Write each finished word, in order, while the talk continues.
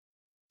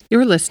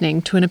You're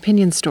listening to an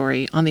opinion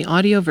story on the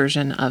audio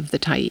version of The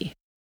Tyee.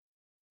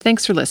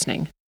 Thanks for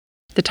listening.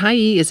 The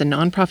Tyee is a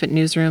nonprofit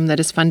newsroom that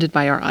is funded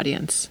by our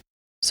audience.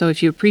 So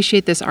if you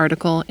appreciate this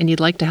article and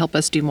you'd like to help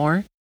us do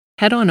more,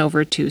 head on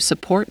over to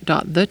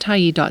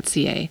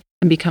support.thetyee.ca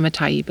and become a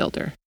Tyee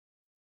builder.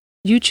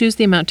 You choose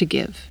the amount to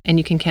give, and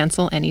you can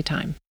cancel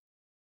anytime.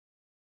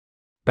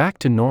 Back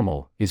to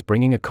Normal is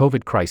bringing a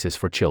COVID crisis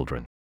for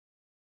children.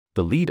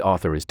 The lead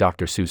author is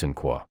Dr. Susan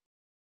Kwa.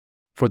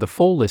 For the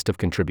full list of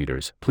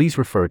contributors, please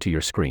refer to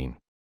your screen.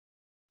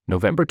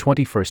 November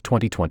 21,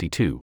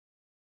 2022.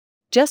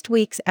 Just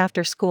weeks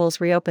after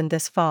schools reopened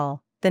this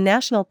fall, the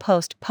National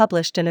Post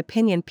published an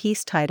opinion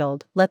piece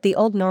titled, "Let the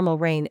Old Normal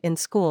Reign in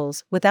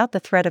Schools Without the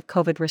Threat of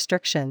COVID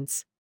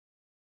Restrictions."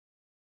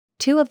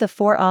 Two of the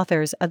four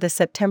authors of the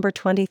September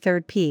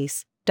 23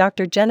 piece,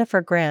 Dr.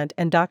 Jennifer Grant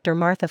and Dr.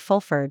 Martha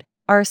Fulford,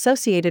 are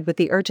associated with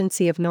the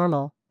Urgency of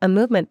Normal, a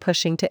movement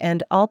pushing to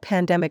end all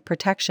pandemic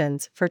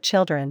protections for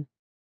children.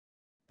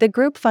 The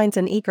group finds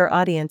an eager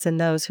audience in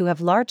those who have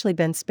largely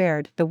been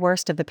spared the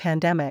worst of the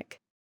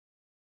pandemic.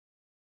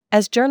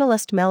 As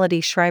journalist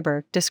Melody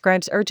Schreiber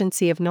describes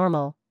Urgency of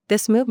Normal,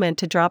 this movement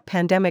to drop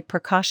pandemic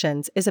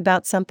precautions is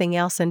about something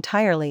else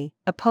entirely,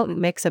 a potent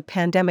mix of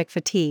pandemic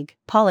fatigue,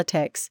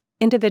 politics,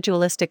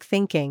 individualistic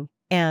thinking,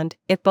 and,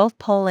 if both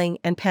polling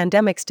and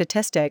pandemic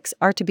statistics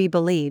are to be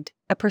believed,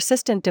 a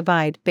persistent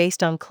divide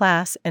based on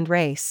class and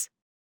race.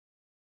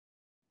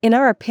 In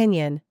our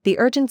opinion, the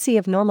Urgency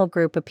of Normal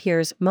group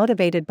appears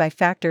motivated by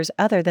factors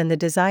other than the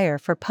desire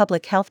for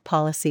public health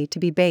policy to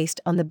be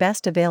based on the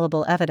best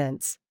available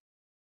evidence.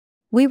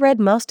 We read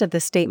most of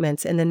the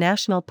statements in the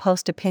National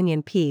Post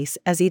opinion piece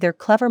as either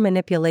clever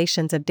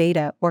manipulations of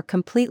data or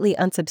completely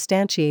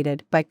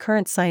unsubstantiated by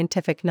current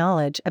scientific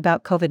knowledge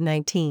about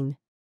COVID-19.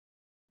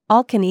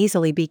 All can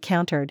easily be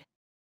countered.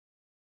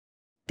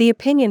 The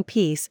opinion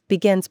piece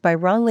begins by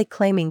wrongly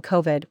claiming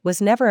COVID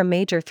was never a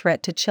major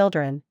threat to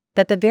children,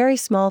 that the very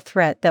small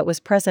threat that was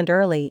present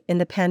early in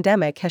the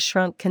pandemic has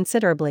shrunk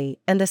considerably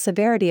and the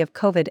severity of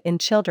COVID in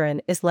children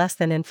is less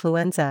than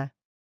influenza.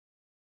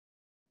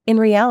 In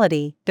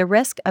reality, the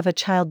risk of a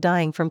child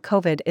dying from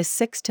COVID is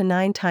 6 to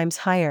 9 times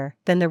higher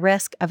than the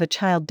risk of a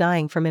child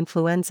dying from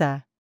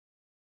influenza.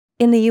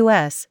 In the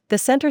U.S., the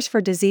Centers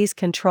for Disease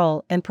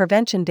Control and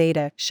Prevention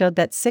data showed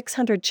that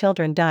 600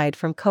 children died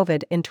from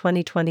COVID in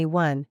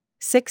 2021,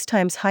 6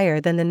 times higher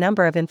than the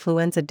number of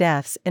influenza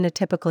deaths in a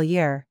typical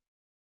year.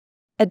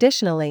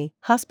 Additionally,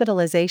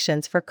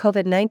 hospitalizations for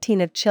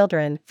COVID-19 of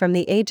children from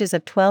the ages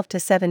of 12 to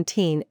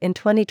 17 in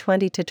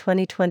 2020 to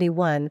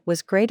 2021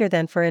 was greater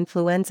than for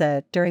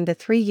influenza during the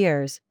 3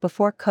 years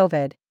before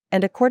COVID,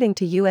 and according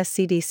to US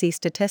CDC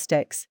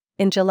statistics,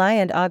 in July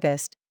and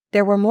August,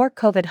 there were more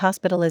COVID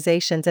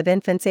hospitalizations of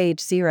infants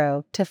aged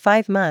 0 to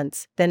 5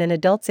 months than in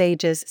adults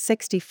ages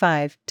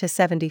 65 to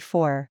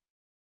 74.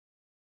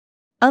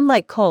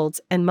 Unlike colds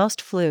and most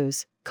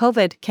flus,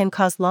 COVID can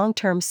cause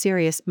long-term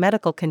serious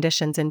medical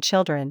conditions in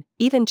children,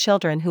 even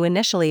children who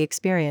initially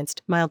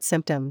experienced mild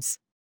symptoms.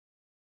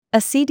 A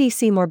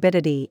CDC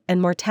morbidity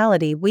and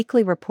mortality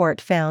weekly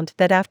report found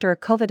that after a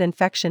COVID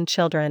infection,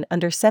 children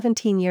under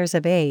 17 years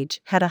of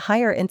age had a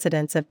higher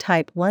incidence of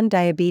type 1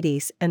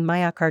 diabetes and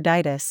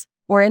myocarditis,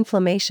 or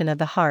inflammation of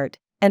the heart,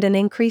 and an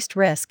increased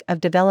risk of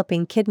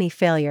developing kidney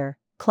failure,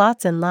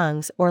 clots in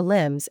lungs or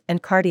limbs,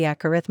 and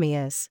cardiac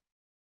arrhythmias.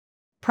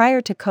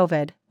 Prior to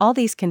COVID, all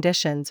these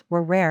conditions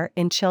were rare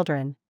in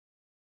children.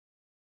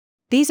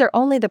 These are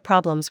only the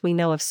problems we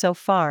know of so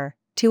far,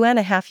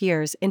 2.5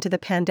 years into the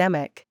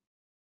pandemic.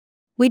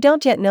 We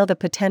don't yet know the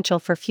potential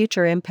for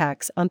future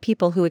impacts on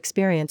people who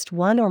experienced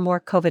one or more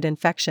COVID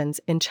infections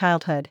in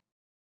childhood.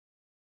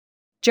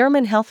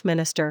 German Health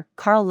Minister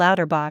Karl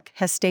Lauterbach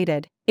has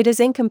stated, "It is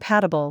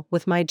incompatible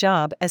with my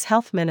job as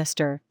health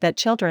minister that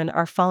children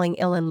are falling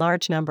ill in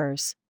large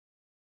numbers.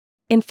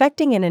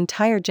 Infecting an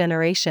entire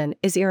generation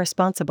is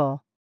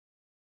irresponsible.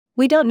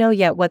 We don't know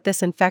yet what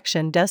this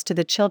infection does to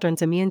the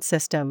children's immune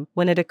system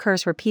when it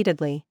occurs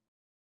repeatedly.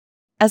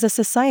 As a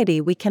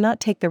society, we cannot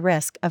take the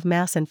risk of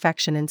mass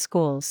infection in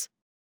schools."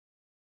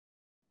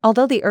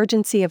 Although the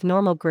Urgency of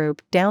Normal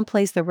group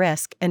downplays the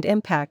risk and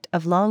impact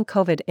of long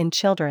COVID in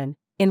children,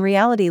 in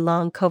reality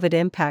long COVID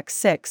impacts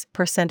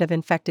 6% of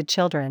infected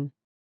children.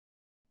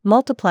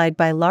 Multiplied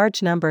by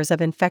large numbers of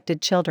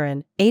infected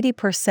children,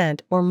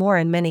 80% or more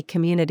in many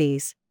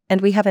communities, and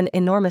we have an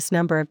enormous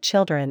number of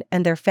children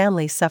and their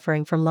families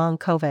suffering from long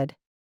COVID.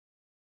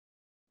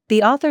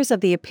 The authors of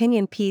the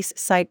opinion piece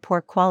cite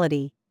poor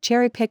quality,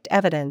 cherry-picked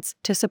evidence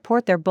to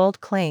support their bold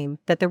claim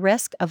that the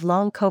risk of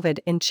long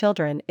COVID in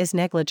children is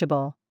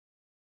negligible.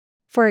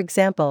 For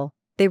example,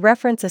 they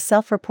reference a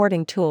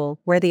self-reporting tool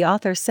where the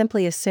authors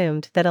simply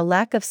assumed that a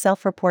lack of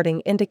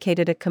self-reporting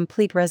indicated a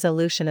complete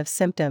resolution of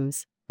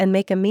symptoms, and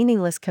make a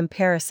meaningless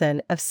comparison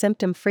of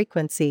symptom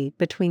frequency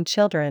between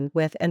children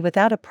with and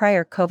without a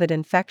prior COVID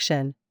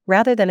infection,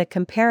 rather than a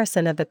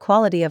comparison of the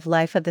quality of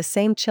life of the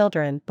same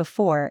children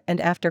before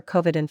and after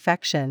COVID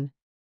infection.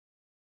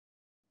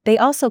 They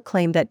also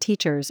claim that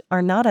teachers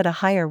are not at a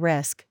higher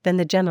risk than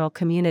the general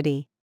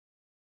community.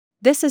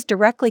 This is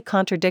directly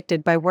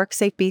contradicted by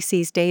WorkSafe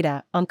BC's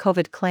data on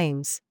COVID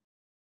claims.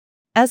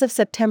 As of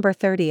September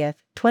 30,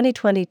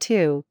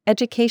 2022,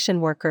 education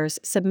workers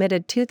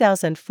submitted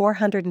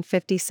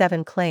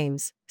 2,457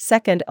 claims,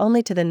 second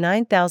only to the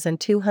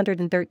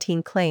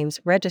 9,213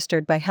 claims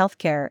registered by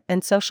healthcare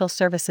and social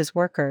services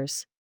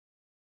workers.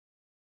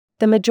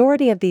 The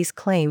majority of these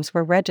claims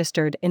were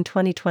registered in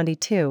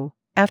 2022,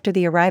 after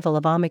the arrival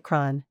of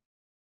Omicron.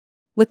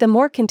 With the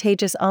more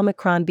contagious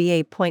Omicron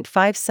BA.5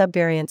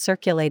 subvariant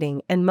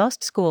circulating and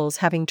most schools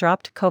having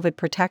dropped COVID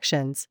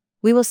protections,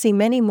 we will see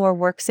many more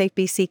WorkSafe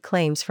BC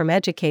claims from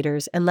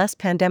educators unless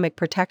pandemic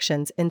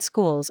protections in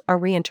schools are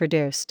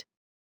reintroduced.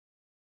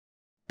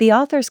 The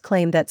authors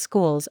claim that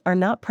schools are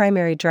not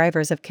primary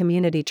drivers of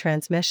community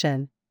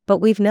transmission, but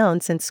we've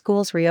known since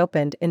schools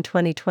reopened in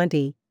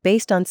 2020,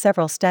 based on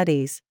several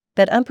studies,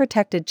 that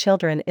unprotected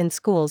children in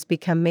schools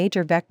become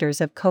major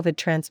vectors of COVID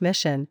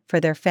transmission for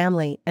their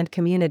family and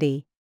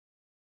community.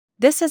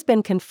 This has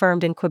been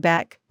confirmed in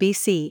Quebec,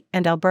 BC,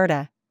 and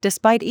Alberta,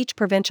 despite each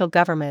provincial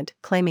government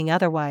claiming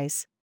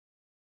otherwise.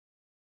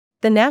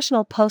 The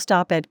National Post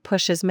op-ed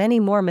pushes many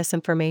more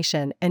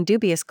misinformation and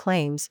dubious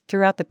claims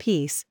throughout the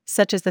piece,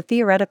 such as the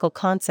theoretical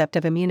concept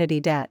of immunity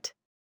debt.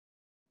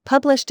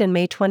 Published in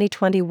May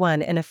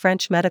 2021 in a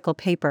French medical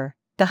paper,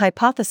 the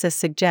hypothesis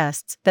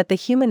suggests that the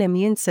human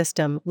immune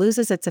system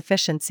loses its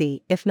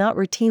efficiency if not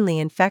routinely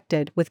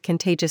infected with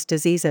contagious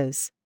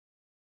diseases.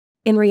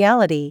 In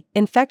reality,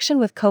 infection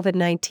with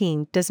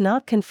COVID-19 does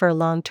not confer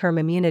long-term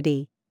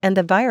immunity, and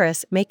the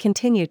virus may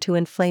continue to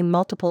inflame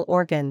multiple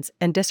organs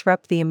and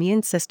disrupt the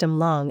immune system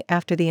long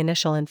after the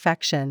initial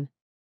infection.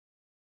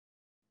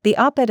 The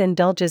op-ed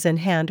indulges in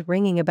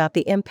hand-wringing about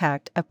the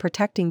impact of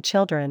protecting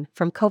children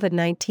from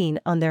COVID-19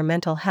 on their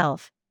mental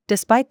health,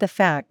 despite the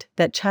fact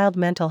that child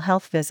mental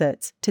health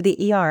visits to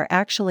the ER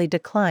actually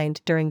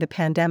declined during the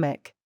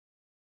pandemic.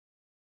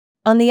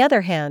 On the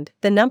other hand,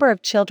 the number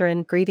of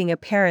children grieving a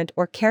parent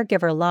or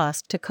caregiver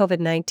lost to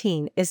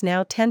COVID-19 is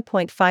now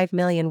 10.5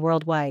 million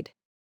worldwide.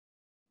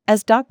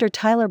 As Dr.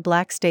 Tyler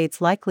Black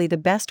states, likely the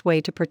best way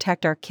to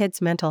protect our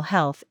kids' mental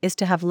health is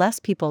to have less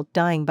people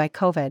dying by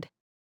COVID.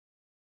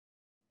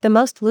 The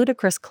most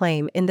ludicrous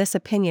claim in this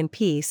opinion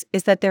piece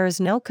is that there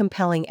is no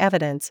compelling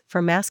evidence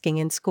for masking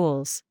in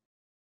schools.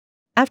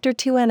 After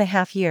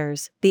 2.5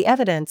 years, the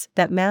evidence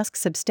that masks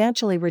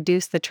substantially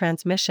reduce the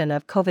transmission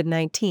of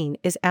COVID-19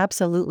 is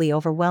absolutely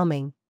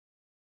overwhelming.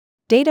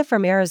 Data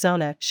from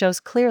Arizona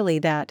shows clearly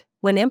that,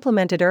 when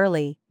implemented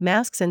early,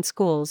 masks in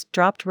schools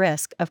dropped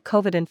risk of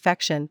COVID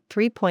infection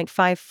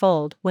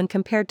 3.5-fold when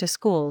compared to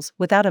schools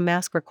without a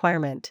mask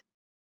requirement.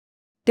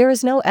 There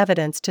is no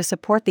evidence to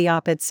support the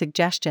op-ed's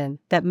suggestion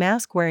that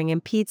mask wearing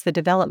impedes the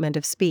development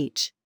of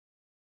speech.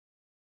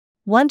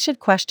 One should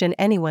question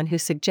anyone who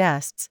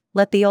suggests,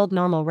 "Let the old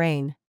normal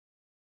reign."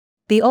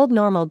 The old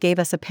normal gave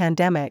us a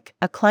pandemic,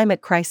 a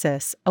climate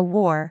crisis, a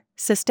war,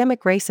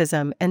 systemic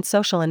racism and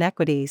social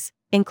inequities,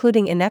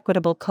 including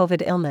inequitable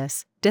COVID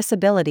illness,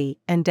 disability,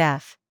 and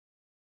death.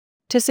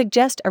 To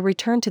suggest a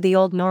return to the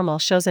old normal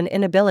shows an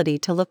inability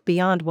to look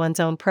beyond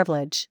one's own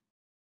privilege.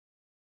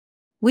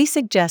 We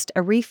suggest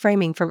a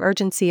reframing from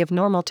urgency of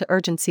normal to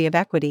urgency of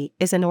equity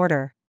is in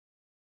order.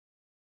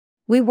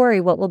 We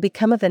worry what will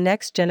become of the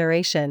next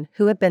generation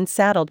who have been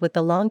saddled with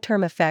the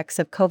long-term effects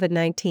of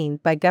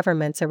COVID-19 by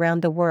governments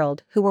around the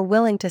world who were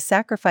willing to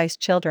sacrifice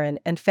children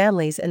and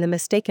families in the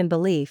mistaken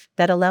belief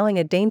that allowing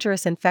a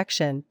dangerous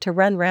infection to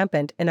run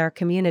rampant in our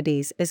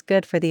communities is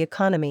good for the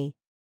economy.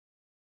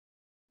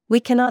 We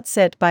cannot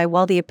sit by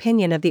while the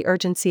opinion of the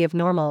urgency of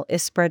normal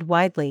is spread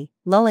widely,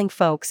 lulling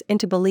folks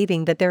into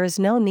believing that there is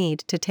no need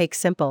to take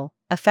simple,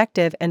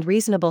 effective and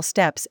reasonable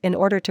steps in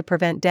order to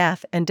prevent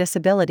death and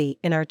disability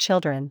in our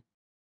children.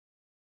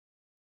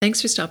 Thanks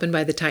for stopping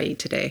by the Tyee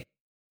today.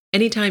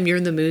 Anytime you're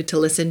in the mood to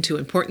listen to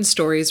important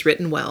stories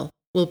written well,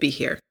 we'll be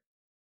here.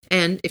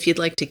 And if you'd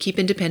like to keep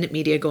independent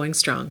media going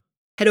strong,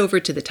 head over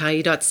to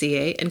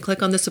thetyee.ca and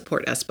click on the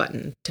Support Us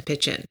button to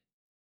pitch in.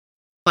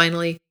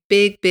 Finally,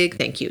 big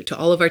thank you to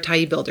all of our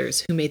Tyee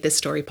builders who made this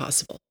story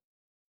possible.